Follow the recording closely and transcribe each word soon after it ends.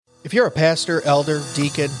If you're a pastor, elder,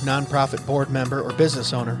 deacon, nonprofit board member, or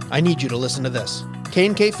business owner, I need you to listen to this.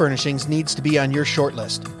 K&K Furnishings needs to be on your short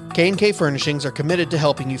list. K&K Furnishings are committed to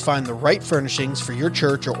helping you find the right furnishings for your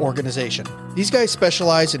church or organization. These guys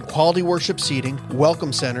specialize in quality worship seating,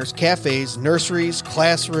 welcome centers, cafes, nurseries,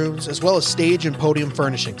 classrooms, as well as stage and podium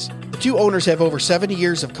furnishings. The two owners have over 70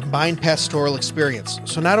 years of combined pastoral experience,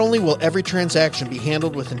 so not only will every transaction be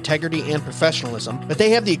handled with integrity and professionalism, but they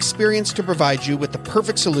have the experience to provide you with the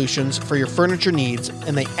perfect solutions for your furniture needs,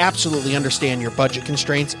 and they absolutely understand your budget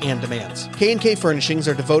constraints and demands. K&K Furnishings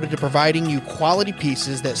are devoted to providing you quality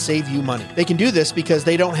pieces that save you money. They can do this because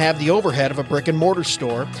they don't have the overhead of a brick and mortar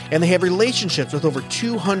store, and they have relationships with over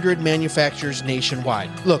 200 manufacturers nationwide.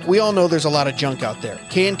 Look, we all know there's a lot of junk out there.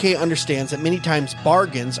 K&K understands that many times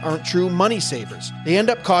bargains aren't true money savers. They end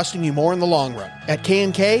up costing you more in the long run. At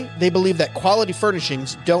K&K, they believe that quality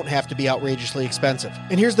furnishings don't have to be outrageously expensive.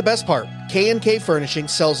 And here's the best part. K&K Furnishing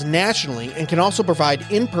sells nationally and can also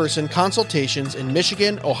provide in-person consultations in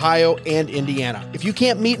Michigan, Ohio, and Indiana. If you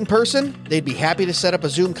can't meet in person, they'd be happy to set up a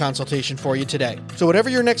Zoom consultation for you today. So whatever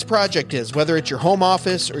your next project is, whether it's your home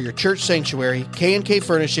office or your church sanctuary, K&K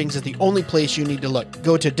Furnishings is the only place you need to look.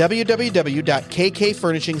 Go to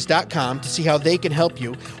www.kkfurnishings.com to see how they can help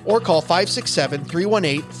you, or call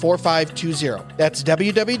 567-318-4520. That's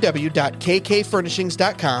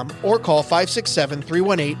www.kkfurnishings.com, or call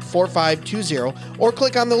 567-318-4520, or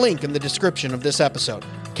click on the link in the description of this episode.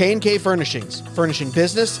 K&K Furnishings, furnishing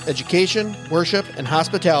business, education, worship, and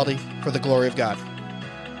hospitality for the glory of God.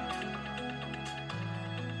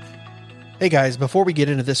 Hey guys, before we get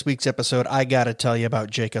into this week's episode, I gotta tell you about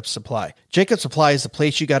Jacobs Supply. Jacobs Supply is the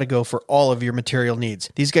place you gotta go for all of your material needs.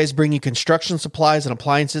 These guys bring you construction supplies and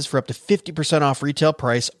appliances for up to 50% off retail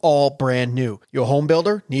price, all brand new. You a home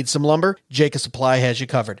builder? Need some lumber? Jacobs Supply has you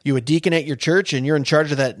covered. You a deacon at your church and you're in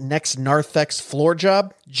charge of that next Narthex floor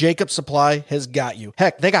job? Jacobs Supply has got you.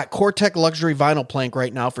 Heck, they got Cortec luxury vinyl plank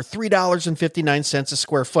right now for $3.59 a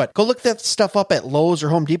square foot. Go look that stuff up at Lowe's or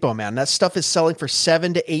Home Depot, man. That stuff is selling for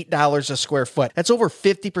 $7 to $8 a square foot. That's over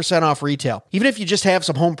 50% off retail. Even if you just have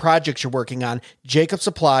some home projects you're working on, Jacobs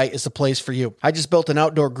Supply is the place for you. I just built an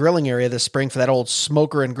outdoor grilling area this spring for that old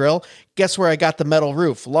smoker and grill. Guess where I got the metal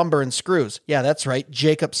roof, lumber, and screws? Yeah, that's right,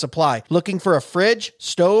 Jacobs Supply. Looking for a fridge,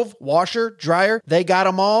 stove, washer, dryer? They got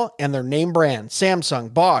them all, and they're name brand.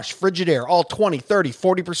 Samsung, Bosch, Frigidaire, all 20, 30,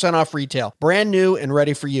 40% off retail. Brand new and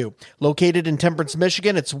ready for you. Located in Temperance,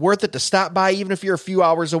 Michigan, it's worth it to stop by even if you're a few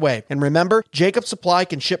hours away. And remember, Jacobs Supply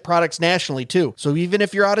can ship products nationally too, so even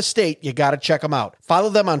if you're out of state, you gotta check them out. Follow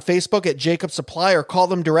them on Facebook at Jacobs Supply or call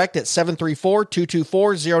them direct at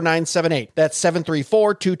 734-224-0978. That's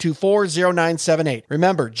 734-224-0978.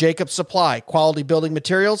 Remember, Jacobs Supply, quality building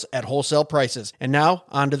materials at wholesale prices. And now,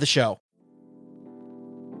 on to the show.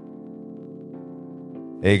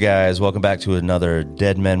 Hey guys, welcome back to another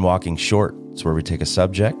Dead Men Walking Short. It's where we take a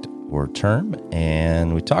subject or term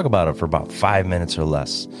and we talk about it for about 5 minutes or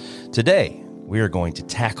less. Today, we are going to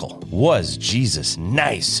tackle, was Jesus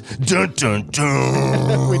nice? Dun, dun,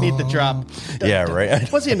 dun. We need the drop. Yeah, right.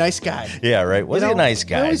 Was he a nice guy? Yeah, right. Was he a nice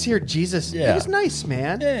guy? I always hear Jesus. Yeah. He was nice,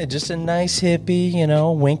 man. Yeah, just a nice hippie,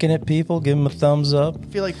 winking at people, give him a thumbs up. I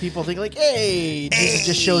feel like people think like, hey, Jesus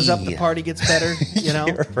just shows up, the party gets better,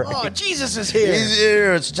 Right. Oh, Jesus is here. He's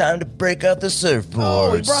here. It's time to break out the surfboards.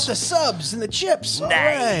 Oh, he brought the subs and the chips.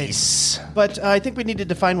 Nice. All right. But I think we need to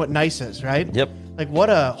define what nice is, right? Yep. Like, what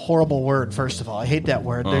a horrible word, first of all. I hate that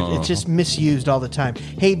word. It's just misused all the time.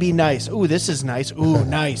 Hey, be nice. Ooh, this is nice. Ooh,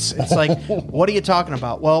 nice. It's like, what are you talking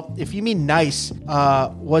about? Well, if you mean nice,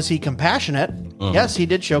 was he compassionate? Yes, he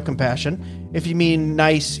did show compassion. If you mean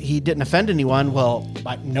nice, he didn't offend anyone, well,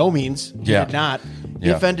 by no means, he did not. He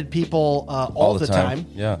offended people all the time.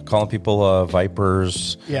 Yeah, calling people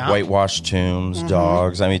vipers, whitewashed tombs,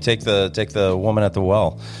 dogs. I mean, take the woman at the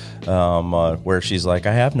well. Where she's like,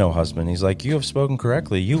 I have no husband. He's like, you have spoken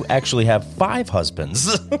correctly. You actually have 5 husbands.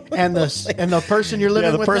 and the person you're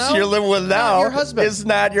living with now? The person you're living with now your husband. is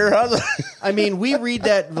not your husband. I mean, we read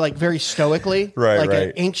that like very stoically, like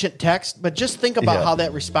an ancient text, but just think about how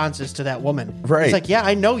that response is to that woman. Right. It's like, yeah,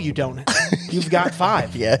 I know you don't. You've got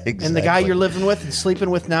 5. Yeah, exactly. And the guy you're living with and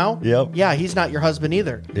sleeping with now, yeah, he's not your husband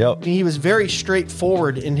either. Yep. I mean, he was very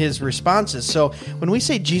straightforward in his responses. So when we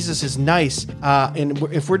say Jesus is nice, and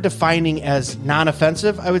if we're defining as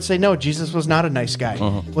non-offensive, I would say no, Jesus was not a nice guy.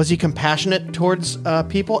 Was he compassionate towards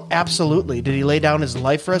people? Absolutely. Did he lay down his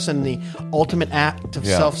life for us in the ultimate act of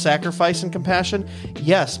self-sacrifice and compassion?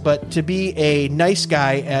 Yes, but to be a nice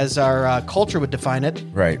guy, as our culture would define it,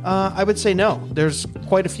 I would say no. There's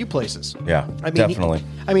quite a few places. Yeah, definitely.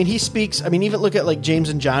 He speaks, even look at like like James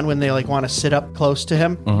and John when they like want to sit up close to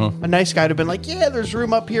him. A nice guy would have been like, yeah, there's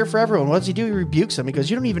room up here for everyone. What does he do? He rebukes them. He goes,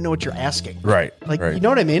 you don't even know what you're asking. Right. Like, right. you know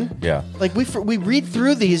what I mean? Yeah. Like we read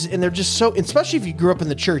through these and they're just so, especially if you grew up in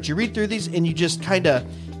the church, you read through these and you just kind of,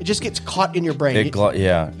 it just gets caught in your brain. It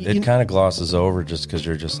kind of glosses over just because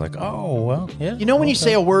you're just like, oh, well, yeah. You know when you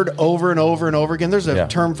say a word over and over and over again, there's a Yeah.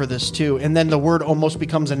 term for this too, and then the word almost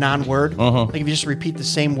becomes a non-word. Like if you just repeat the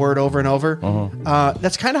same word over and over.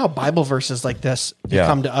 That's kind of how Bible verses like this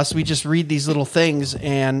come to us. We just read these little things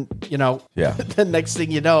and, the next thing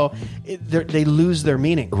you know, they lose their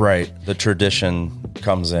meaning. Right. The tradition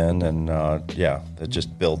comes in and, it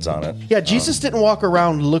just builds on it. Yeah, Jesus didn't walk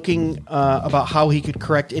around looking about how he could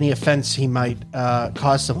correct any offense he might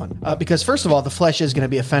cause someone. Because first of all, the flesh is going to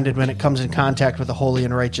be offended when it comes in contact with a holy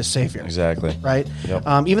and righteous Savior. Exactly. Right?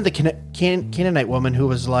 Yep. Even the Canaanite woman who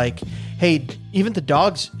was like, hey, even the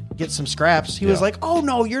dogs get some scraps. He was like, oh,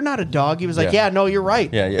 no, you're not a dog. He was like, yeah, no, you're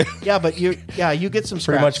right. Yeah. Yeah, but you get some scraps.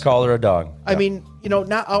 Pretty much call her a dog. I mean,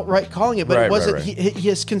 not outright calling it, but it wasn't. Right.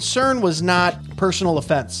 His concern was not personal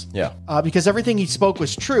offense. Yeah. Because everything he spoke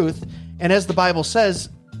was truth, and as the Bible says,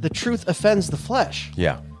 the truth offends the flesh.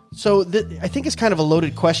 Yeah. So I think it's kind of a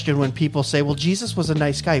loaded question when people say, well, Jesus was a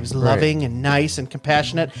nice guy. He was loving and nice and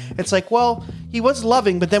compassionate. It's like, well, he was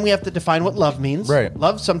loving, but then we have to define what love means. Right.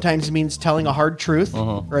 Love sometimes means telling a hard truth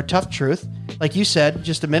or a tough truth. Like you said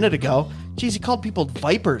just a minute ago, geez, he called people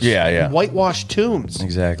vipers. Yeah. Whitewashed tombs.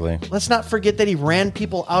 Exactly. Let's not forget that he ran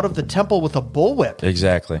people out of the temple with a bullwhip.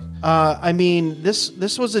 Exactly. I mean,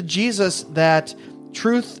 this was a Jesus that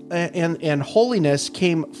truth and holiness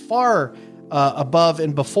came far above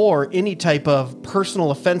and before any type of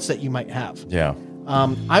personal offense that you might have. Yeah.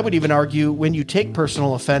 I would even argue when you take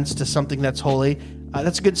personal offense to something that's holy,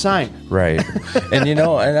 that's a good sign. Right. And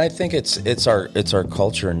and I think it's our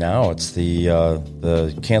culture now. It's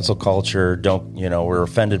the cancel culture. We're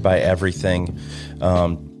offended by everything.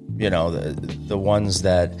 The ones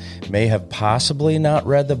that may have possibly not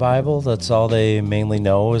read the Bible, that's all they mainly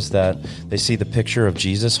know is that they see the picture of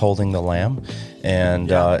Jesus holding the lamb, and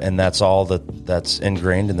that's all that's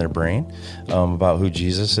ingrained in their brain about who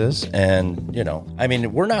Jesus is. And,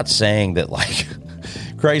 we're not saying that, like,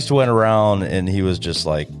 Christ went around and he was just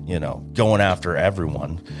like, going after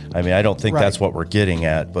everyone. I mean, I don't think that's what we're getting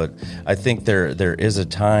at, but I think there is a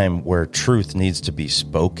time where truth needs to be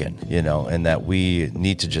spoken, and that we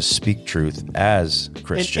need to just speak truth as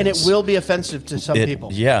Christians. And it will be offensive to some people.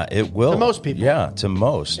 Yeah, it will. To most people. Yeah, to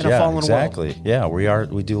most. In a fallen exactly. world. Yeah,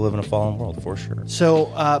 we do live in a fallen world for sure. So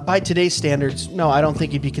by today's standards, no, I don't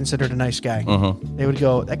think he'd be considered a nice guy. They would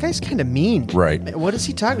go, that guy's kind of mean. Right. What is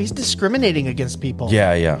he talking about? He's discriminating against people.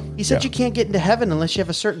 Yeah. He said you can't get into heaven unless you have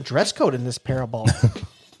a certain dress code in this parable.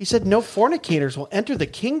 He said no fornicators will enter the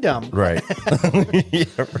kingdom. Right.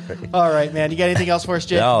 All right, man. You got anything else for us,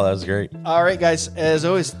 Jay? No, that was great. All right, guys. As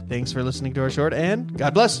always, thanks for listening to our short, and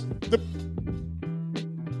God bless.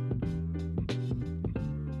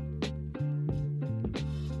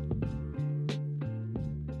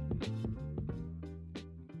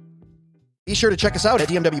 Be sure to check us out at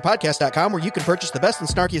dmwpodcast.com, where you can purchase the best and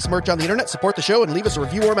snarkiest merch on the internet, support the show, and leave us a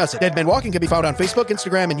review or message. Dead Men Walking can be found on Facebook,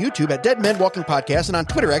 Instagram, and YouTube at Dead Men Walking Podcast, and on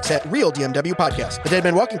Twitter X at Real DMW Podcast. The Dead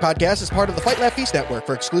Men Walking Podcast is part of the Fight Laugh Feast Network.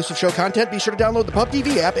 For exclusive show content, be sure to download the Pub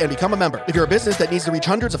TV app and become a member. If you're a business that needs to reach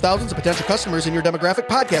hundreds of thousands of potential customers in your demographic,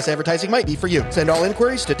 podcast advertising might be for you. Send all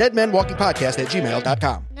inquiries to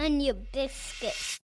deadmenwalkingpodcast@gmail.com. None your biscuits.